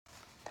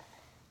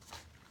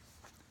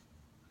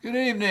Good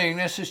evening.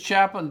 This is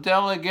Chaplain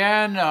Dell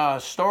again,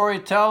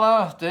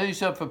 storyteller.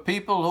 These are for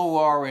people who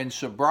are in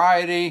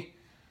sobriety,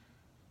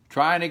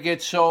 trying to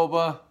get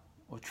sober,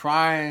 or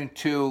trying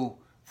to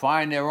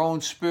find their own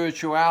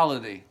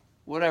spirituality,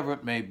 whatever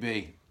it may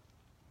be.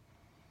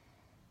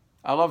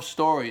 I love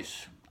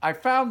stories. I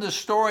found this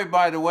story,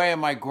 by the way, in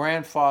my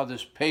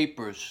grandfather's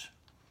papers,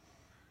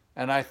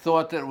 and I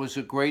thought that it was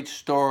a great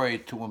story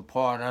to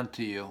impart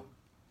unto you.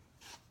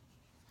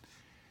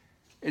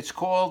 It's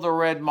called The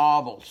Red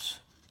Marbles.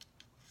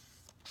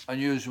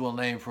 Unusual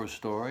name for a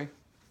story.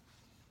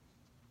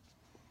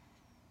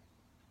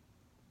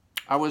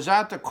 I was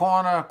at the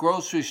corner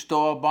grocery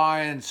store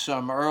buying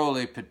some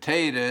early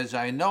potatoes.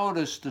 I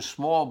noticed a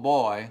small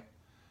boy,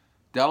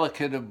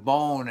 delicate of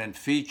bone and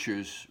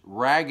features,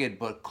 ragged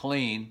but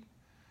clean,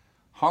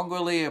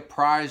 hungrily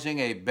apprising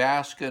a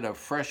basket of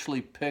freshly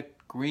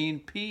picked green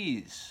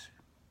peas.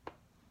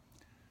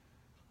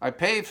 I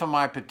paid for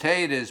my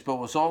potatoes, but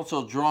was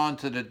also drawn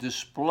to the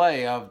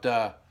display of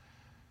the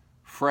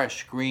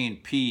fresh green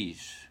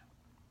peas.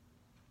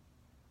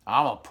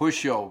 I'm a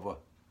pushover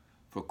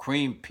for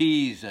cream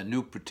peas and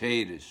new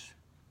potatoes.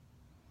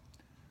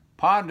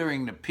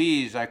 Pondering the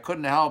peas, I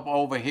couldn't help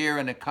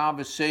overhearing a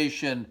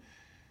conversation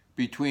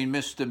between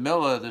Mr.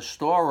 Miller, the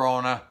store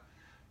owner,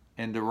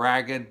 and the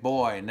ragged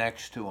boy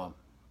next to him.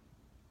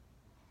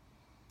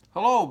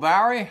 "Hello,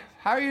 Barry.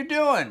 How you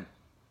doing?"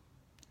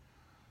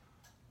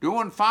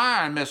 "Doing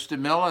fine, Mr.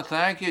 Miller,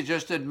 thank you.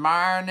 Just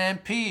admiring them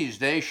peas.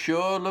 They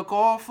sure look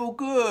awful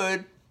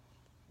good."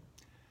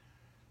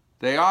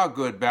 "They are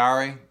good,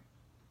 Barry.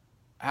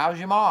 How's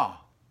your ma?"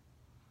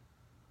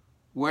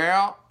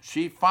 "Well,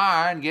 she's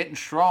fine, getting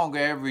stronger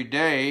every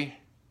day."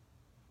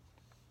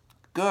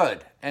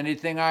 "Good.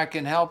 Anything I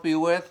can help you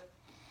with?"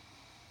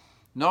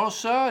 "No,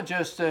 sir,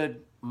 just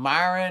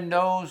admiring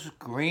those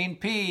green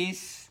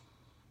peas."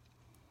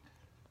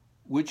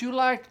 "Would you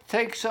like to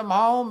take some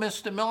home?"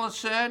 Mr. Miller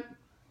said.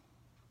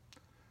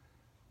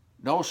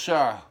 "No,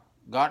 sir.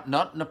 Got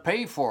nothing to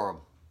pay for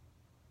 'em."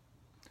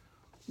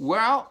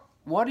 "Well,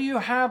 what do you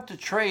have to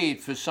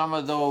trade for some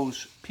of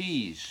those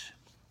peas?"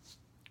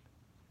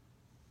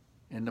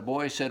 And the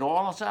boy said,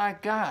 "All I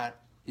got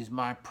is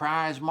my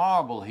prize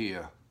marble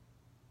here."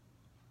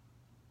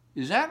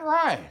 "Is that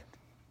right?"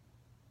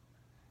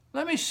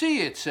 "Let me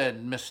see it,"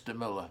 said Mr.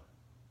 Miller.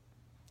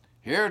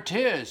 "Here it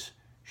is.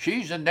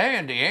 She's a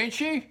dandy, ain't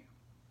she?"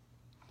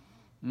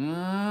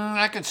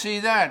 I can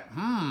see that.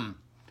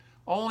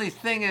 Only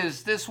thing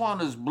is, this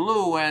one is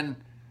blue,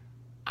 and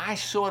I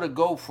sort of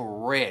go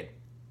for red."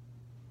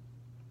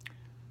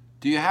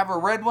 "Do you have a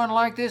red one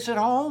like this at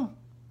home?"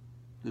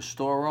 the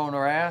store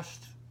owner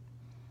asked.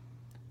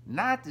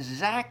 "Not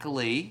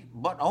exactly,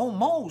 but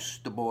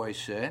almost," the boy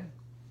said.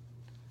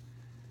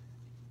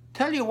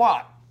 "Tell you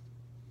what,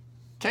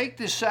 take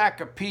this sack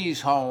of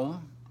peas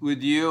home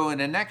with you, and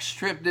the next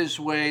trip this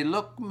way,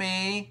 look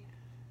me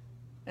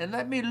and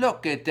let me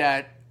look at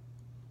that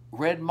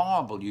red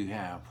marble you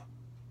have."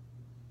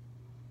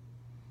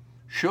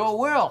 "Sure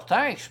will,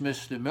 thanks,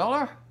 Mr.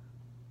 Miller."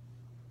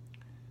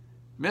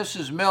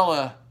 Mrs.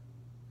 Miller,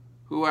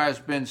 who has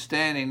been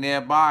standing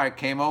nearby,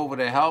 came over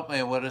to help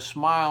me. With a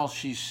smile,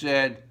 she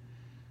said,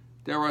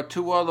 "There are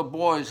 2 other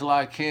boys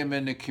like him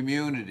in the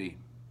community.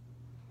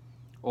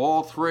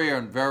 All 3 are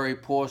in very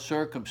poor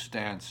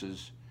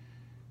circumstances.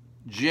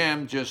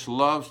 Jim just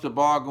loves to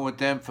bargain with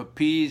them for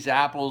peas,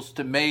 apples,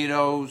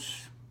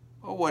 tomatoes,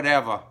 or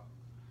whatever.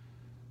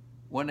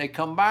 When they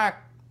come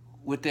back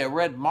with their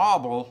red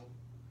marble,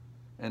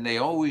 and they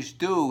always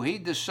do, he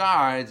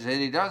decides that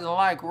he doesn't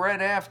like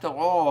red after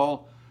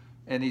all,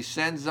 and he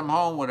sends them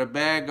home with a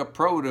bag of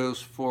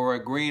produce for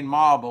a green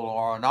marble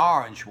or an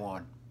orange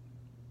one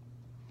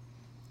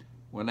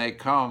when they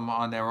come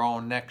on their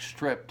own next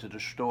trip to the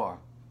store."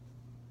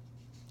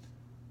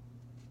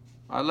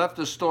 I left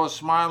the store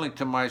smiling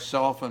to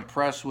myself,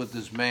 impressed with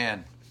this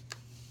man.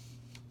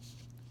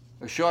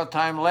 A short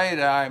time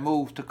later, I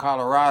moved to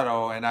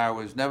Colorado, and I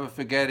was never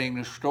forgetting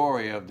the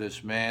story of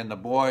this man, the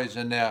boys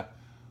in there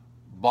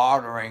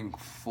bartering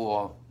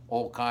for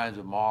all kinds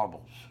of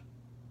marbles.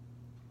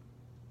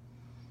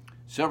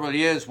 Several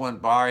years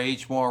went by,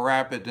 each more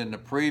rapid than the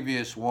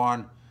previous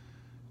one.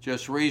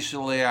 Just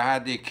recently, I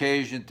had the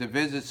occasion to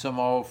visit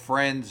some old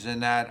friends in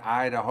that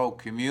Idaho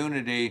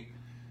community,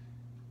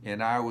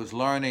 and I was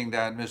learning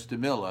that Mr.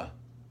 Miller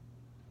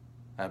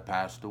had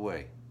passed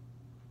away.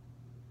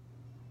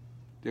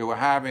 They were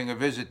having a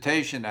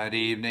visitation that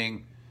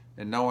evening,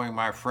 and knowing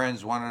my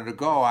friends wanted to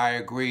go, I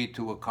agreed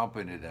to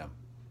accompany them.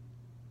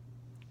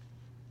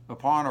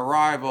 Upon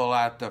arrival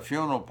at the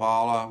funeral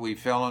parlor, we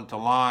fell into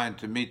line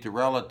to meet the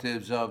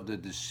relatives of the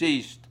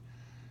deceased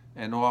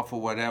and offer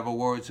whatever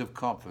words of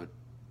comfort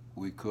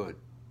we could.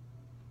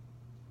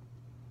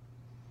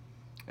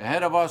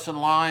 Ahead of us in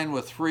line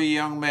were 3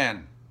 young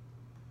men.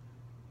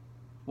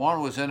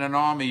 One was in an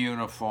army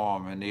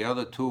uniform, and the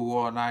other 2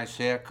 wore nice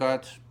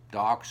haircuts,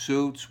 dark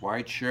suits,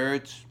 white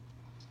shirts,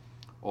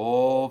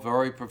 all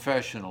very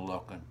professional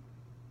looking.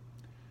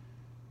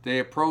 They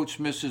approached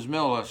Mrs.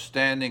 Miller,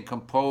 standing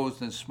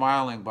composed and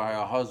smiling by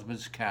her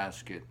husband's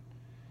casket.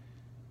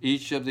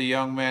 Each of the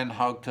young men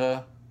hugged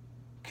her,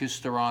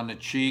 kissed her on the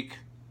cheek,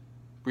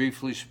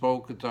 briefly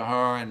spoke to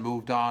her, and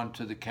moved on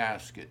to the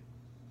casket.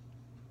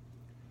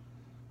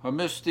 Her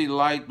misty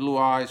light blue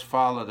eyes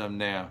followed them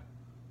there,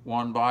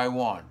 one by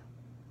one.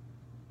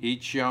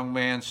 Each young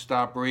man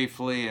stopped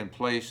briefly and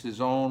placed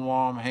his own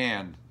warm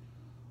hand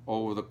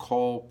over the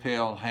cold,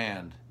 pale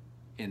hand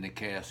in the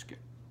casket.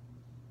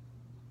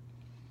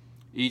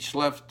 Each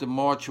left the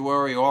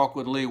mortuary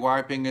awkwardly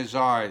wiping his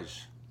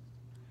eyes.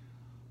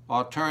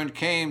 Our turn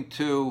came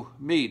to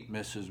meet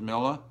Mrs.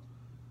 Miller.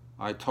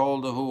 I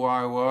told her who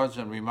I was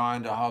and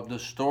reminded her of the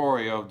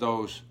story of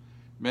those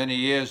many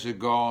years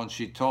ago, and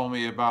she told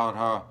me about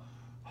her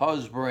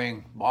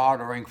husband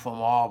bartering for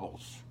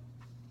marbles.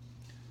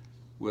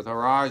 With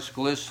her eyes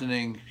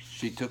glistening,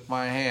 she took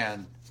my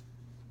hand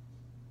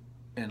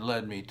and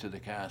led me to the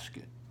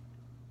casket.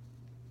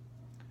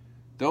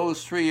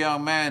 Those 3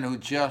 young men who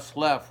just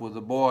left were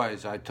the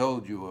boys I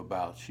told you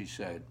about, she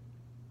said.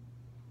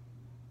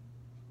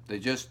 They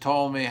just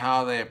told me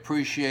how they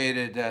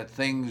appreciated the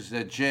things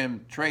that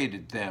Jim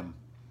traded them.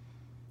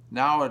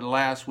 Now at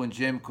last, when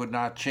Jim could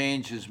not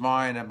change his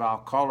mind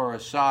about color or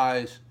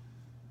size,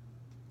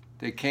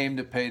 they came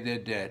to pay their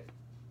debt.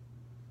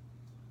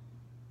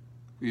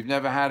 We've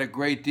never had a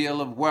great deal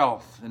of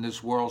wealth in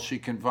this world, she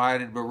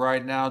confided, but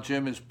right now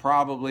Jim is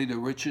probably the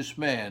richest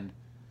man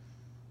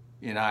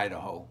in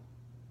Idaho.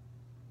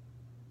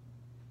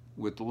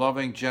 With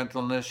loving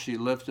gentleness, she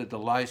lifted the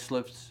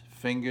lifeless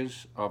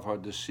fingers of her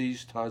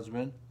deceased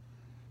husband.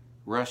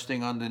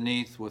 Resting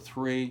underneath were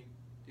 3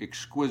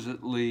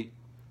 exquisitely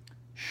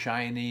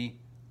shiny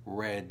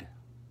red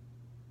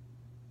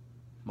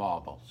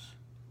marbles.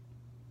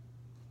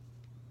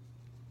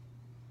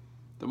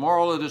 The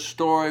moral of the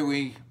story: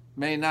 we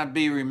may not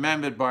be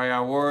remembered by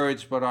our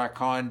words, but our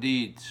kind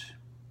deeds.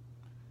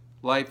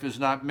 Life is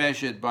not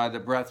measured by the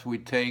breath we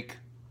take,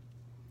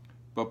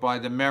 but by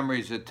the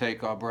memories that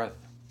take our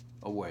breath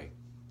away.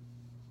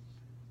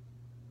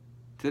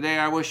 Today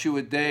I wish you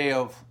a day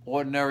of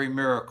ordinary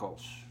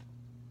miracles.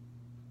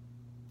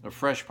 A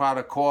fresh pot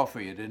of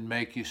coffee you didn't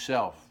make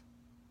yourself.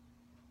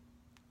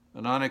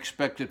 An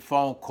unexpected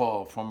phone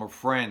call from a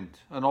friend,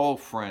 an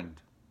old friend.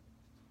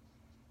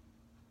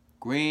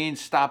 Green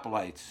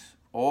stoplights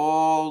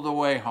all the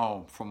way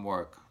home from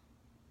work.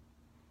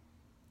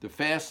 The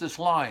fastest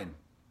line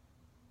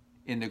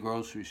in the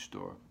grocery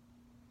store.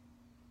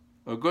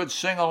 A good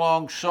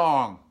sing-along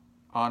song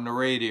on the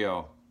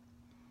radio.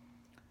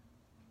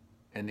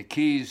 And the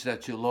keys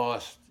that you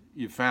lost,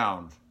 you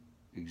found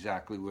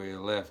exactly where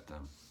you left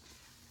them.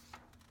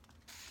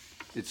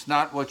 It's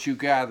not what you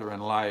gather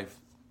in life,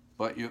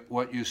 but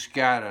what you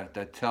scatter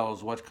that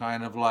tells what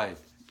kind of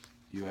life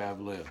you have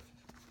lived.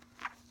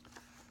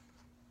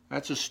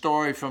 That's a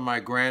story from my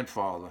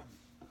grandfather.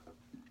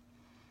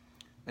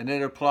 And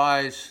it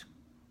applies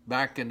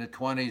back in the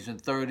 20s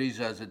and 30s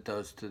as it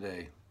does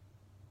today.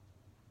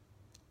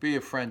 Be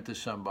a friend to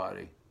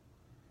somebody.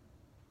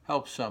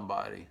 Help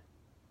somebody.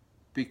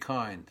 Be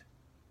kind.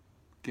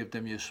 Give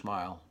them your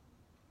smile.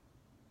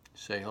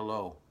 Say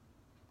hello.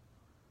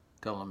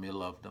 Tell them you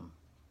love them.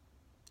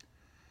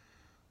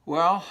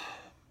 Well,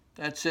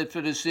 that's it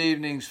for this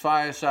evening's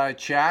Fireside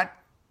Chat.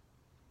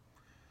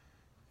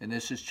 And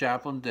this is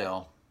Chaplain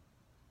Dell,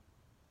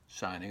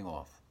 signing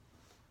off.